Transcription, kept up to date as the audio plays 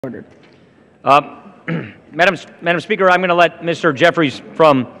Ordered. Madam Speaker, I'm going to let Mr. Jeffries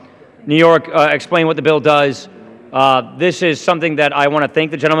from New York explain what the bill does. This is something that I want to thank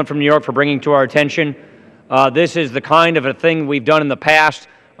the gentleman from New York for bringing to our attention. This is the kind of a thing we've done in the past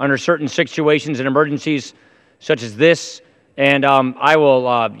under certain situations and emergencies such as this. And I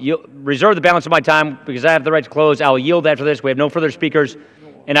will reserve the balance of my time because I have the right to close. I'll yield after this. We have no further speakers.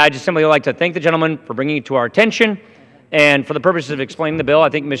 And I just simply like to thank the gentleman for bringing it to our attention. And for the purposes of explaining the bill, I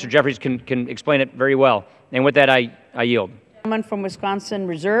think Mr. Jeffries can explain it very well. And with that, I yield. The gentleman from Wisconsin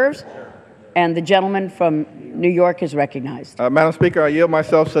reserves, and the gentleman from New York is recognized. Madam Speaker, I yield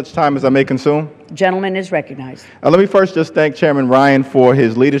myself such time as I may consume. The gentleman is recognized. Let me first just thank Chairman Ryan for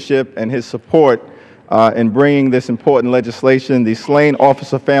his leadership and his support in bringing this important legislation, the Slain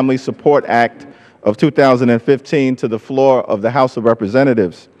Officer Family Support Act of 2015, to the floor of the House of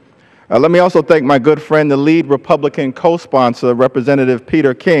Representatives. Let me also thank my good friend, the lead Republican co-sponsor, Representative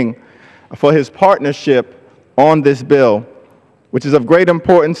Peter King, for his partnership on this bill, which is of great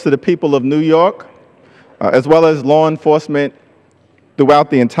importance to the people of New York, as well as law enforcement throughout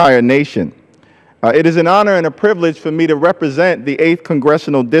the entire nation. It is an honor and a privilege for me to represent the 8th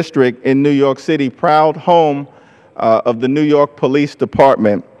Congressional District in New York City, proud home of the New York Police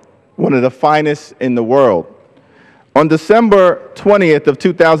Department, one of the finest in the world. On December 20th of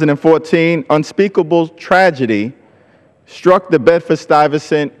 2014, unspeakable tragedy struck the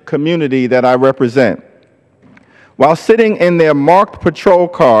Bedford-Stuyvesant community that I represent. While sitting in their marked patrol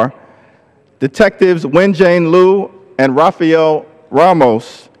car, Detectives Wenjane Liu and Rafael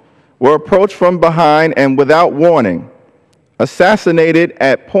Ramos were approached from behind and without warning, assassinated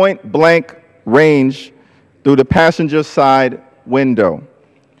at point-blank range through the passenger side window.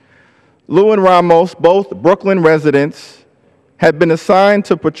 Liu and Ramos, both Brooklyn residents, had been assigned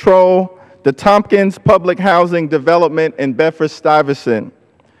to patrol the Tompkins Public Housing Development in Bedford-Stuyvesant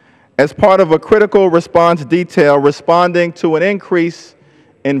as part of a critical response detail responding to an increase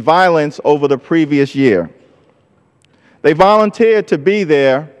in violence over the previous year. They volunteered to be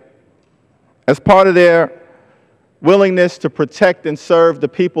there as part of their willingness to protect and serve the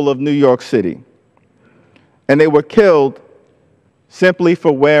people of New York City. And they were killed simply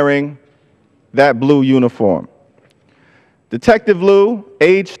for wearing that blue uniform. Detective Liu,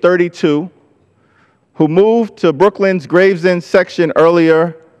 age 32, who moved to Brooklyn's Gravesend section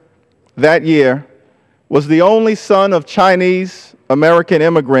earlier that year, was the only son of Chinese American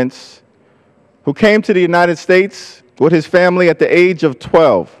immigrants who came to the United States with his family at the age of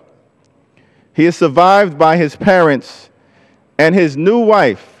 12. He is survived by his parents and his new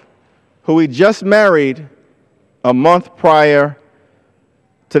wife, who he just married a month prior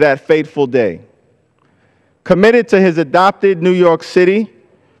to that fateful day. Committed to his adopted New York City,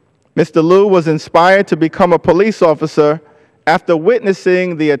 Mr. Liu was inspired to become a police officer after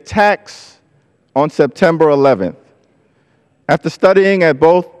witnessing the attacks on September 11th. After studying at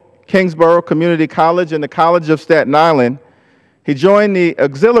both Kingsborough Community College and the College of Staten Island, he joined the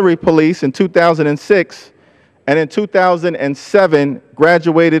auxiliary police in 2006 and in 2007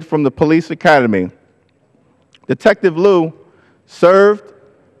 graduated from the police academy. Detective Liu served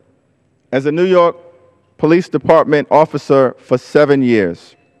as a New York Police Department officer for 7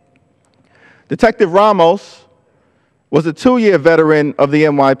 years. Detective Ramos was a 2-year veteran of the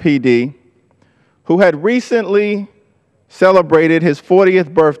NYPD who had recently celebrated his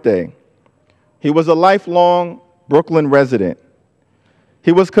 40th birthday. He was a lifelong Brooklyn resident.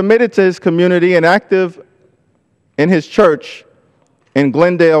 He was committed to his community and active in his church in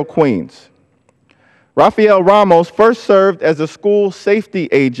Glendale, Queens. Rafael Ramos first served as a school safety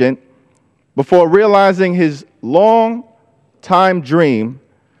agent before realizing his long-time dream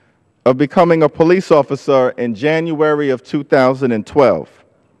of becoming a police officer in January of 2012.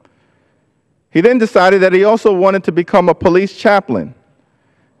 He then decided that he also wanted to become a police chaplain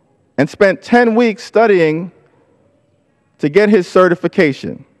and spent 10 weeks studying to get his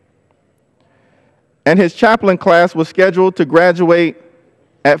certification. And his chaplain class was scheduled to graduate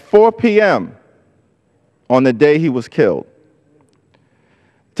at 4 p.m. on the day he was killed.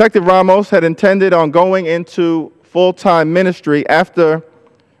 Detective Ramos had intended on going into full-time ministry after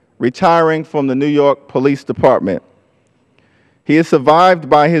retiring from the New York Police Department. He is survived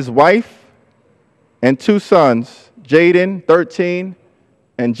by his wife and 2 sons, Jaden, 13,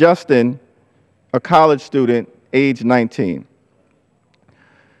 and Justin, a college student, age 19.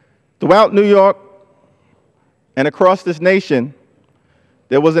 Throughout New York and across this nation,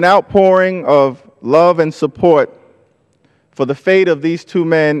 there was an outpouring of love and support for the fate of these 2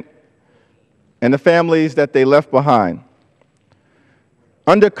 men and the families that they left behind.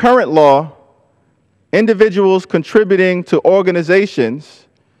 Under current law, individuals contributing to organizations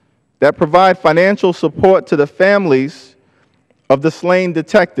that provide financial support to the families of the slain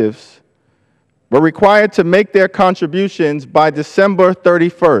detectives were required to make their contributions by December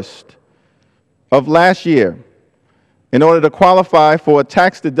 31st of last year in order to qualify for a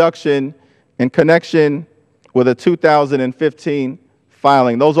tax deduction in connection with a 2015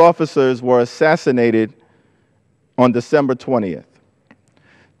 filing. Those officers were assassinated on December 20th.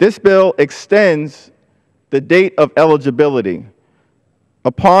 This bill extends the date of eligibility.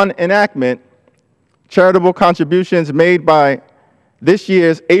 Upon enactment, charitable contributions made by this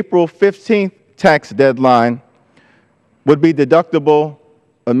year's April 15th tax deadline would be deductible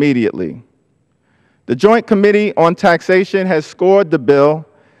immediately. The Joint Committee on Taxation has scored the bill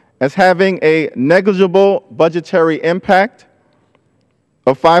as having a negligible budgetary impact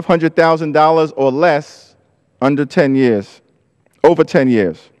of $500,000 or less over 10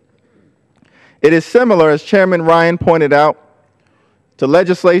 years. It is similar, as Chairman Ryan pointed out, to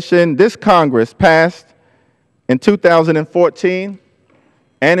legislation this Congress passed in 2014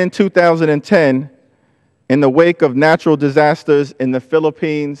 and in 2010 in the wake of natural disasters in the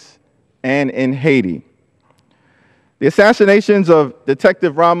Philippines and in Haiti. The assassinations of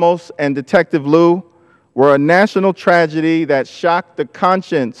Detective Ramos and Detective Liu were a national tragedy that shocked the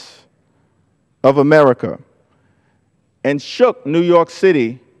conscience of America and shook New York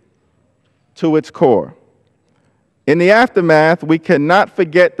City to its core. In the aftermath, we cannot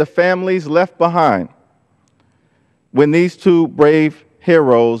forget the families left behind when these two brave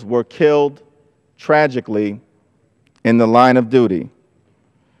heroes were killed tragically in the line of duty.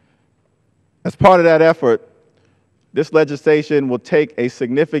 As part of that effort, this legislation will take a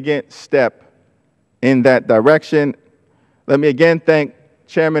significant step in that direction. Let me again thank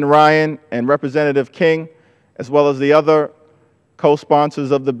Chairman Ryan and Representative King, as well as the other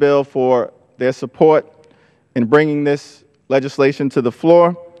co-sponsors of the bill, for their support in bringing this legislation to the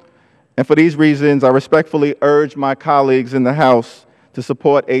floor. And for these reasons, I respectfully urge my colleagues in the House to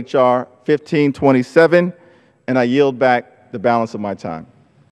support H.R. 1527, and I yield back the balance of my time.